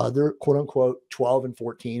around other quote unquote 12 and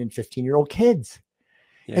 14 and 15-year-old kids.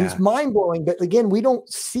 Yeah. And it's mind blowing. But again, we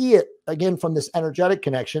don't see it again from this energetic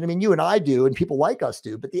connection. I mean, you and I do, and people like us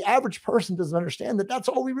do, but the average person doesn't understand that that's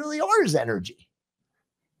all we really are is energy.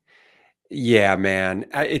 Yeah, man.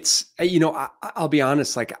 It's, I'll be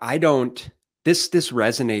honest, like this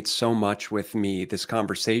resonates so much with me, this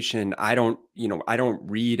conversation. I don't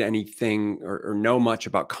read anything or know much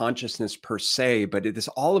about consciousness per se, but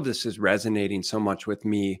all of this is resonating so much with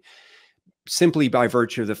me simply by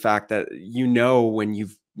virtue of the fact that, when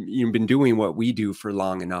you've been doing what we do for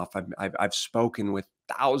long enough, I've spoken with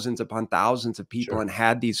thousands upon thousands of people and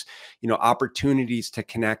had these, opportunities to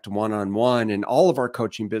connect one-on-one. And all of our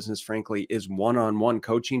coaching business, frankly, is one-on-one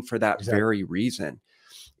coaching for that very reason,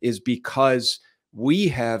 is because we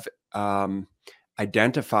have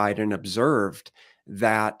identified and observed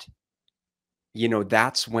that,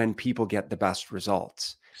 that's when people get the best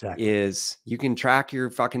results. Exactly. Is you can track your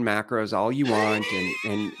fucking macros all you want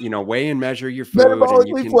and weigh and measure your food.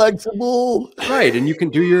 Metabolically flexible. Right. And you can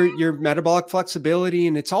do your metabolic flexibility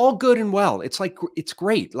and it's all good and well. It's like, it's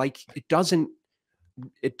great. Like it doesn't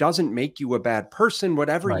make you a bad person,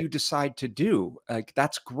 whatever you decide to do. Like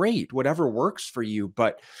that's great, whatever works for you.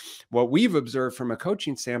 But what we've observed from a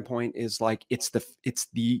coaching standpoint is like, it's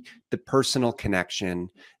the personal connection,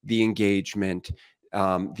 the engagement,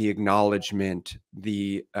 the acknowledgement,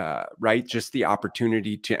 just the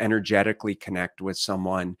opportunity to energetically connect with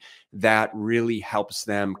someone that really helps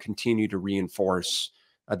them continue to reinforce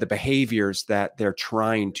the behaviors that they're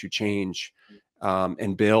trying to change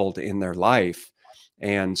and build in their life.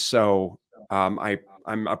 And so I'm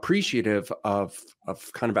appreciative of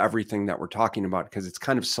kind of everything that we're talking about, because it's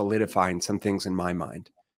kind of solidifying some things in my mind.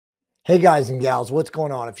 Hey guys and gals, what's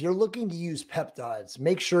going on? If you're looking to use peptides,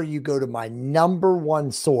 make sure you go to my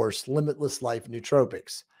 #1 source, Limitless Life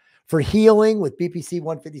Nootropics. For healing with BPC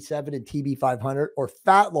 157 and TB 500, or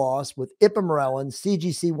fat loss with ipamorelin,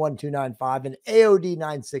 CGC 1295, and AOD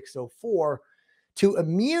 9604, to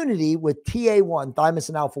immunity with TA1,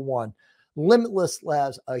 thymosin alpha 1, Limitless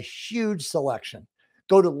has a huge selection.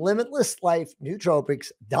 Go to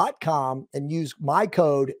limitlesslifenootropics.com and use my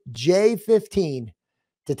code J15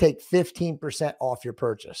 to take 15% off your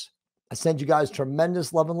purchase. I send you guys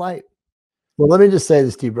tremendous love and light. Well, let me just say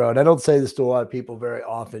this to you, bro. And I don't say this to a lot of people very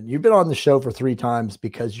often. You've been on the show for 3 times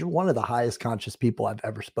because you're one of the highest conscious people I've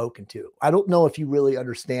ever spoken to. I don't know if you really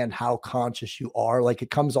understand how conscious you are. Like,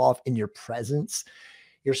 it comes off in your presence.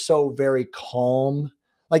 You're so very calm.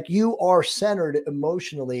 Like, you are centered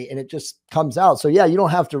emotionally, and it just comes out. So yeah, you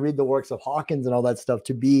don't have to read the works of Hawkins and all that stuff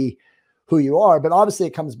to be who you are, but obviously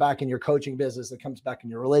it comes back in your coaching business. It comes back in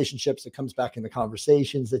your relationships. It comes back in the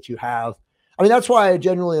conversations that you have. I mean, that's why I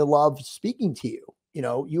genuinely love speaking to you. You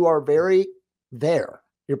know, you are very there.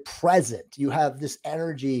 You're present. You have this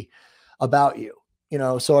energy about you, you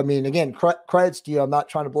know? So, I mean, again, credits to you. I'm not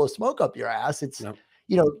trying to blow smoke up your ass. It's, Nope.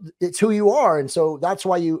 you know, it's who you are. And so that's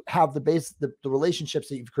why you have the base, the relationships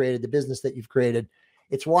that you've created, the business that you've created.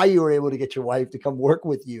 It's why you were able to get your wife to come work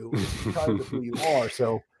with you. It's because of who you are.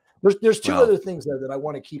 So there's 2 other things there that I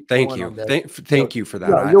want to keep going on. Thank you for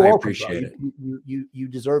that. You're welcome, appreciate it. You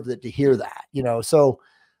deserve that, to hear that, you know. So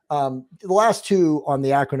the last 2 on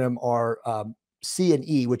the acronym are C and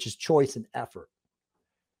E, which is choice and effort.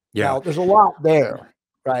 Yeah. Now, there's a lot there,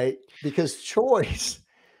 right? Because choice,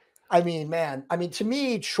 I mean, man, I mean, to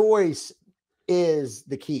me, choice is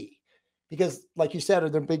the key. Because like you said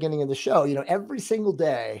at the beginning of the show, you know, every single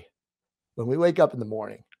day when we wake up in the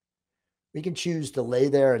morning, we can choose to lay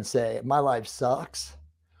there and say, my life sucks.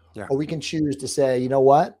 Yeah. Or we can choose to say, you know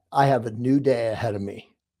what? I have a new day ahead of me.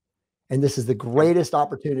 And this is the greatest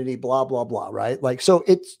opportunity, blah, blah, blah, right? Like, so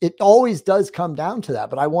it always does come down to that,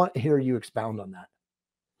 but I want to hear you expound on that.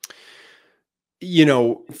 You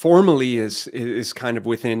know, formally is kind of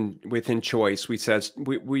within choice. We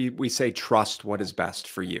say trust what is best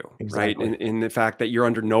for you, Exactly. right? In the fact that you're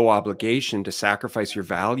under no obligation to sacrifice your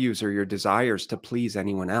values or your desires to please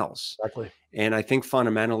anyone else. Exactly. And I think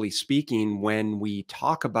fundamentally speaking, when we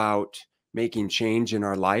talk about making change in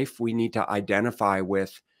our life, we need to identify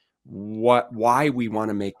with why we want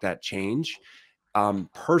to make that change.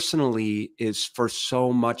 Personally, is for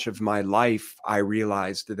so much of my life, I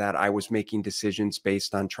realized that I was making decisions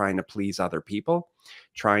based on trying to please other people,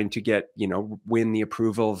 trying to get, you know, win the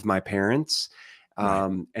approval of my parents,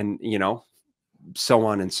 and, you know, so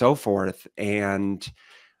on and so forth. And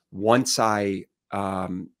once I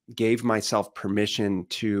gave myself permission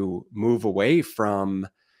to move away from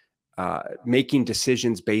making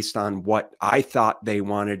decisions based on what I thought they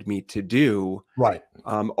wanted me to do, right,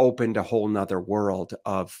 opened a whole nother world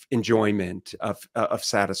of enjoyment, of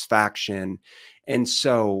satisfaction. And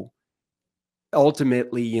so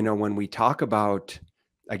ultimately, you know, when we talk about,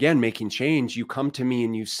 again, making change, you come to me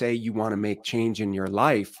and you say you want to make change in your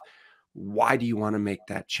life. Why do you want to make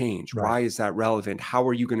that change? Right. Why is that relevant? How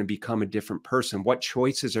are you going to become a different person? What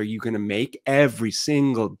choices are you going to make every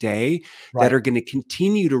single day that are going to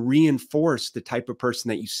continue to reinforce the type of person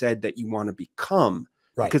that you said that you want to become?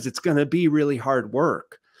 Because it's going to be really hard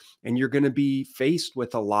work, and you're going to be faced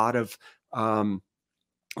with a lot of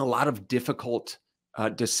difficult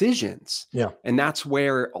decisions. Yeah. And that's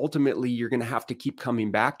where ultimately you're going to have to keep coming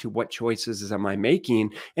back to, what choices am I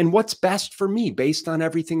making and what's best for me based on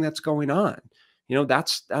everything that's going on. You know,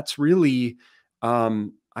 that's really,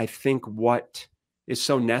 I think, what is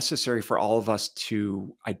so necessary for all of us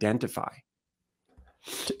to identify.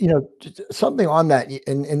 You know, something on that,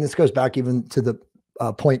 and this goes back even to the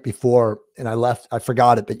point before, and I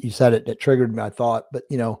forgot it, but you said it, it triggered my thought. But,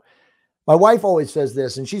 you know, my wife always says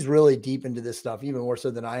this, and she's really deep into this stuff, even more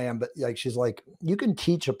so than I am. But like, she's like, you can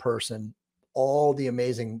teach a person all the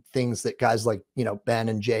amazing things that guys like, you know, Ben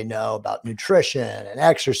and Jay know about nutrition and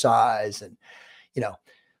exercise and, you know,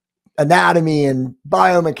 anatomy and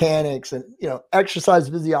biomechanics and, you know, exercise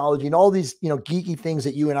physiology and all these, you know, geeky things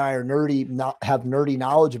that you and I are have nerdy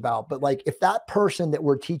knowledge about. But like, if that person that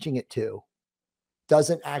we're teaching it to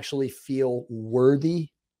doesn't actually feel worthy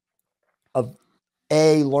of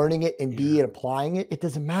A, learning it, and B, applying it, it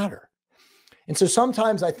doesn't matter. And so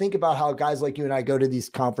sometimes I think about how guys like you and I go to these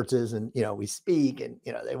conferences and, you know, we speak and,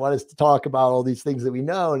 you know, they want us to talk about all these things that we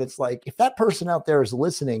know. And it's like, if that person out there is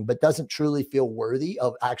listening, but doesn't truly feel worthy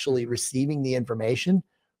of actually receiving the information,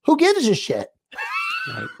 who gives a shit?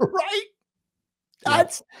 Right. Yeah.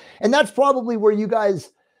 That's probably where you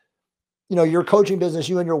guys, you know, your coaching business,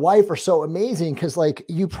 you and your wife are so amazing because like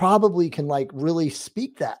you probably can like really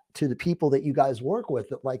speak that to the people that you guys work with,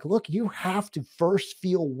 that like, look, you have to first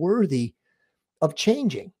feel worthy of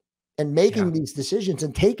changing and making these decisions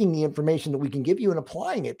and taking the information that we can give you and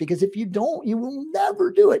applying it. Because if you don't, you will never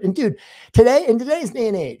do it. And dude, today, in today's day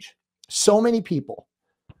and age, so many people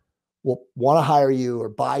will want to hire you or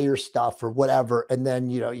buy your stuff or whatever. And then,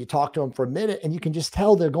 you know, you talk to them for a minute and you can just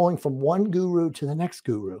tell they're going from one guru to the next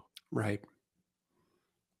guru. Right.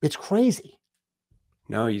 It's crazy.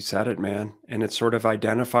 No, you said it, man. And it's sort of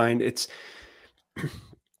identifying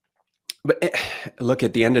but look,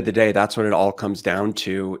 at the end of the day, that's what it all comes down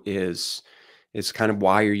to is kind of,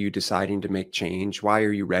 why are you deciding to make change? Why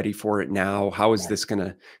are you ready for it now? How is this going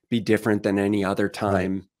to be different than any other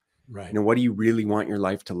time? Right. You know, what do you really want your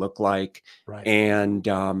life to look like? Right. And,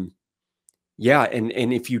 yeah.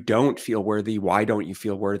 And if you don't feel worthy, why don't you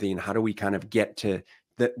feel worthy? And how do we kind of get to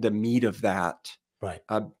the meat of that? Right.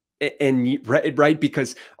 Right.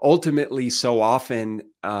 Because ultimately, so often,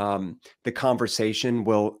 the conversation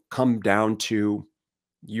will come down to,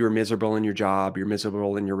 you're miserable in your job, you're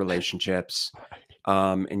miserable in your relationships,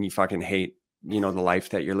 and you fucking hate, you know, the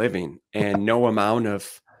life that you're living. And no amount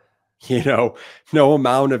of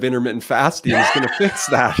intermittent fasting is going to fix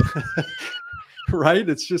that. Right.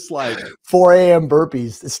 It's just like 4 a.m.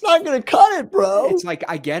 burpees. It's not going to cut it, bro. It's like,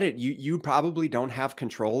 I get it. You probably don't have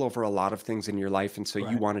control over a lot of things in your life. And so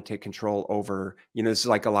you want to take control over, you know, this is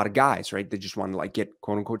like a lot of guys, right? They just want to like get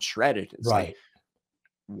quote unquote shredded. It's like,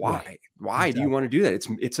 why do you want to do that?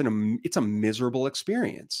 It's a miserable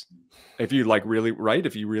experience. If you like really, right.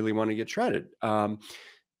 If you really want to get shredded. And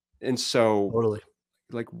so totally.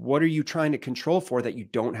 Like, what are you trying to control for that you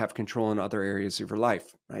don't have control in other areas of your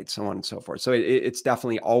life, right? So on and so forth. So it's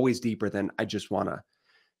definitely always deeper than, I just want to,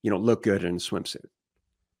 you know, look good in a swimsuit.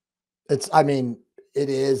 I mean, it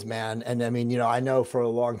is, man. And I mean, you know, I know for a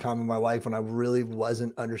long time in my life when I really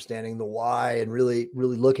wasn't understanding the why and really,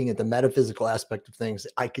 really looking at the metaphysical aspect of things,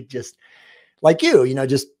 I could just, like you know,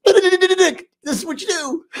 just, this is what you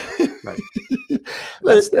do. Right.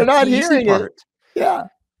 But they're not hearing it. Yeah.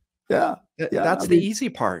 Yeah. That's the easy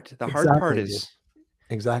part. The hard part is.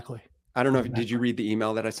 Exactly. I don't know. Did you read the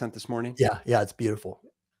email that I sent this morning? Yeah. Yeah. It's beautiful.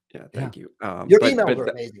 Yeah. Thank you. Your emails are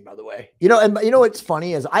amazing, by the way. You know, and you know, what's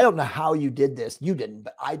funny is I don't know how you did this. You didn't,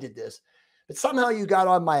 but I did this. But somehow you got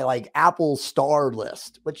on my like Apple star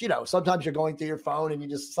list, but you know, sometimes you're going through your phone and you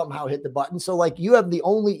just somehow hit the button. So like you have the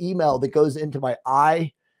only email that goes into my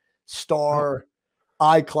iStar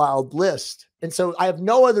iCloud list. And so I have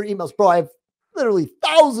no other emails, bro. I have literally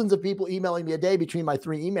thousands of people emailing me a day between my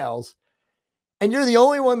 3 emails. And you're the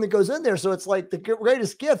only one that goes in there. So it's like the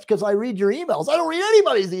greatest gift because I read your emails. I don't read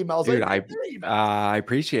anybody's emails. Dude, I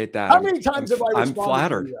appreciate that. How many times have I responded? I'm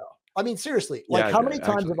flattered. To you, I mean, seriously, like how many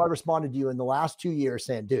times have I responded to you in the last 2 years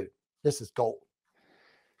saying, dude, this is gold.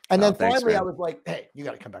 And then finally I was like, hey, you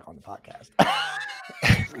got to come back on the podcast.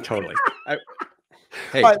 Totally.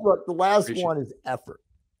 Hey, all right, look, the last one is effort.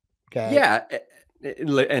 Okay. Yeah.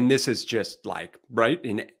 And this is just like, right.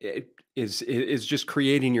 And it is just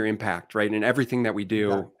creating your impact, right. And everything that we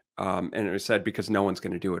do. And it was said, because no one's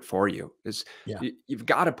going to do it for you, is you've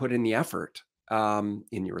got to put in the effort, in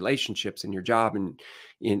your relationships, in your job, and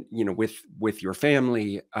in, you know, with your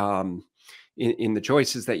family, in the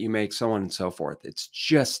choices that you make, so on and so forth. It's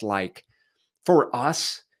just like, for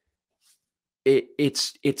us,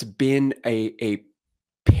 it's been a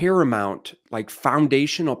paramount, like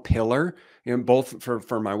foundational pillar. You know, both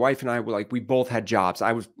for my wife and I, we both had jobs.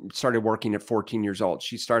 I started working at 14 years old.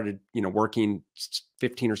 She started, you know, working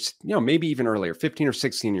 15 or, you know, maybe even earlier, 15 or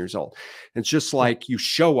 16 years old. It's just like you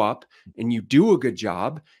show up and you do a good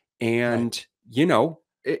job, and you know,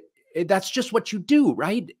 that's just what you do,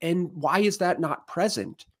 right? And why is that not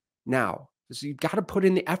present now? Because you've got to put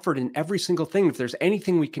in the effort in every single thing. If there's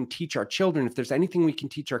anything we can teach our children, if there's anything we can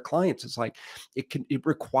teach our clients, it's like it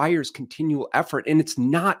requires continual effort, and it's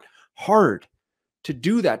not hard to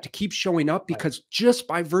do that, to keep showing up, because just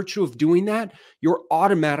by virtue of doing that, you're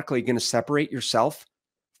automatically going to separate yourself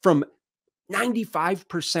from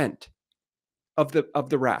 95% of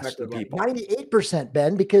the rest of people. 98%,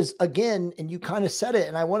 Ben, because again, and you kind of said it,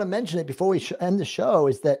 and I want to mention it before we end the show,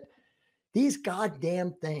 is that these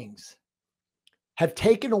goddamn things have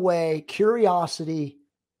taken away curiosity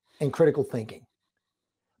and critical thinking.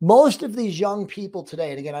 Most of these young people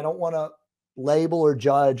today, and again, I don't want to label or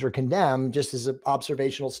judge or condemn, just as an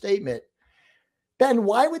observational statement. Ben,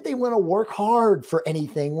 why would they want to work hard for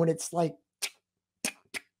anything when it's like,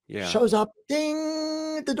 shows up,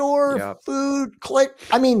 ding at the door, food, click.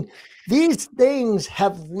 I mean, these things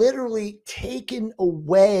have literally taken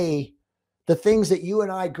away the things that you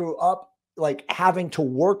and I grew up like having to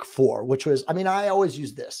work for, which was, I mean, I always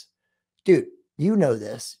use this, dude, you know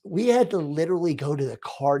this. We had to literally go to the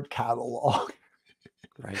card catalog.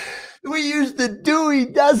 Right. We used the Dewey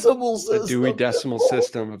Decimal System. The Dewey Decimal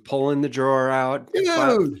System of pulling the drawer out,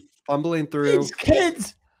 dude, fumbling through. These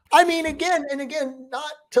kids. I mean, again and again,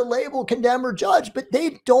 not to label, condemn, or judge, but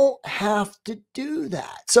they don't have to do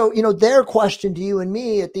that. So, you know, their question to you and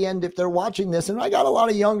me at the end, if they're watching this, and I got a lot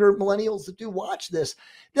of younger millennials that do watch this,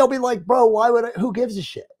 they'll be like, bro, why would I, who gives a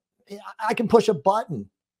shit? I can push a button.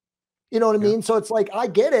 You know what I mean? So it's like, I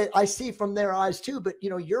get it. I see from their eyes too, but you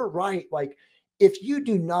know, you're right. Like, if you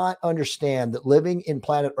do not understand that living in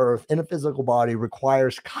planet Earth in a physical body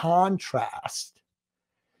requires contrast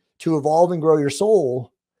to evolve and grow your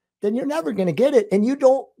soul, then you're never going to get it. And you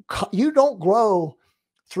don't grow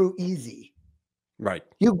through easy. Right.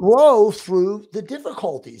 You grow through the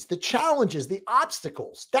difficulties, the challenges, the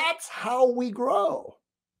obstacles. That's how we grow.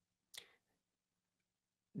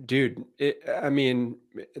 Dude, I mean,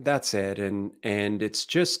 that's it. And it's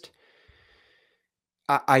just,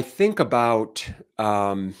 I think about,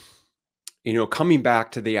 you know, coming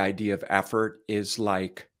back to the idea of effort is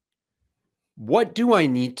like, what do I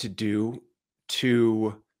need to do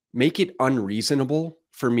to make it unreasonable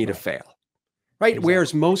for me to fail? Right. Exactly.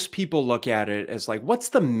 Whereas most people look at it as like, what's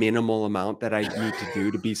the minimal amount that I need to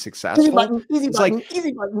do to be successful? Easy button.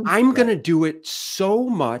 I'm going to do it so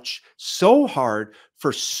much, so hard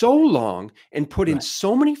for so long and put in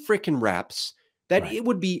so many freaking reps that it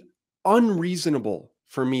would be unreasonable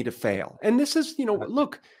for me to fail. And this is, you know,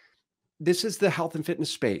 look, this is the health and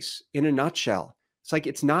fitness space in a nutshell. It's like,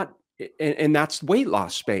 it's not, and that's weight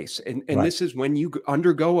loss space. And this is when you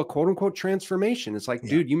undergo a quote unquote transformation. It's like,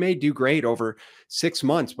 dude, you may do great over 6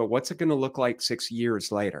 months, but what's it going to look like 6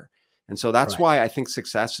 years later? And so that's why I think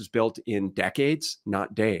success is built in decades,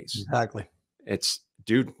 not days. Exactly. It's,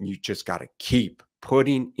 dude, you just got to keep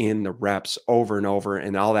putting in the reps over and over.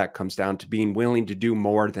 And all that comes down to being willing to do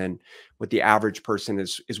more than what the average person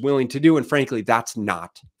is willing to do. And frankly, that's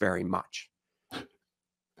not very much.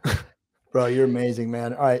 Bro, you're amazing,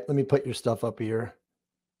 man. All right, let me put your stuff up here.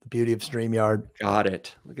 The beauty of StreamYard. Got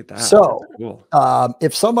it. Look at that. So, cool.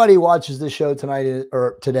 If somebody watches this show tonight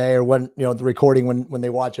or today, or when, you know, the recording, when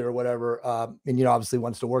they watch it or whatever, and, you know, obviously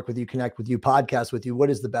wants to work with you, connect with you, podcast with you, what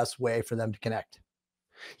is the best way for them to connect?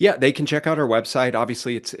 Yeah, they can check out our website.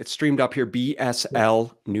 Obviously, it's streamed up here,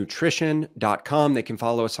 bslnutrition.com. They can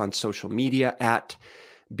follow us on social media at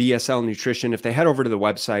BSL Nutrition. If they head over to the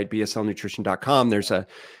website, bslnutrition.com, there's a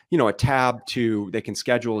tab they can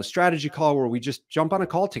schedule a strategy call where we just jump on a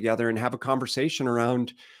call together and have a conversation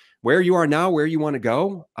around where you are now, where you want to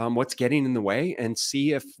go, what's getting in the way, and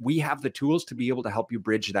see if we have the tools to be able to help you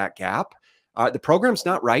bridge that gap. The program's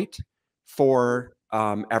not right for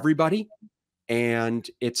everybody. And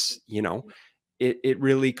it's, you know, it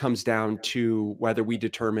really comes down to whether we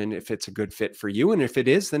determine if it's a good fit for you. And if it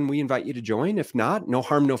is, then we invite you to join. If not, no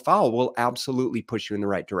harm, no foul. We'll absolutely push you in the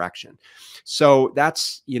right direction. So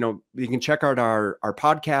that's, you know, you can check out our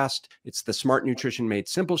podcast. It's the Smart Nutrition Made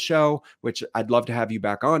Simple show, which I'd love to have you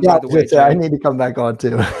back on. Yeah, by the way, I need to come back on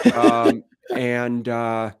too.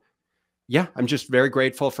 Yeah, I'm just very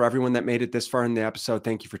grateful for everyone that made it this far in the episode.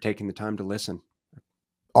 Thank you for taking the time to listen.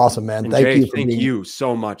 Awesome, man. And Jay, thank you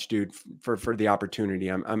so much, dude, for the opportunity.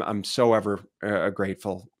 I'm so ever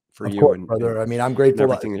grateful for you. Course, brother. I mean, I'm grateful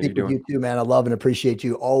to speak with you too, man. I love and appreciate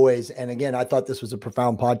you always. And again, I thought this was a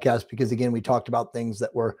profound podcast because again, we talked about things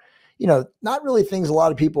that were, you know, not really things a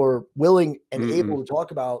lot of people are willing and able to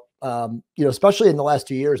talk about, you know, especially in the last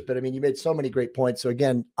 2 years. But I mean, you made so many great points. So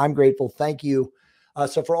again, I'm grateful. Thank you.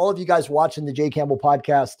 So for all of you guys watching the Jay Campbell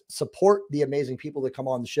podcast, support the amazing people that come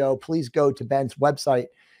on the show. Please go to Ben's website,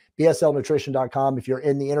 bslnutrition.com. If you're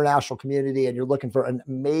in the international community and you're looking for an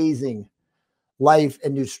amazing life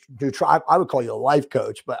and nutrition, I would call you a life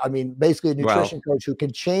coach, but I mean, basically a nutrition coach who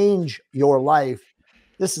can change your life.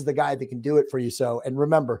 This is the guy that can do it for you. So, and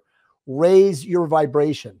remember, raise your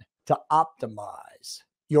vibration to optimize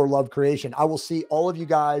your love creation. I will see all of you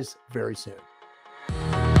guys very soon.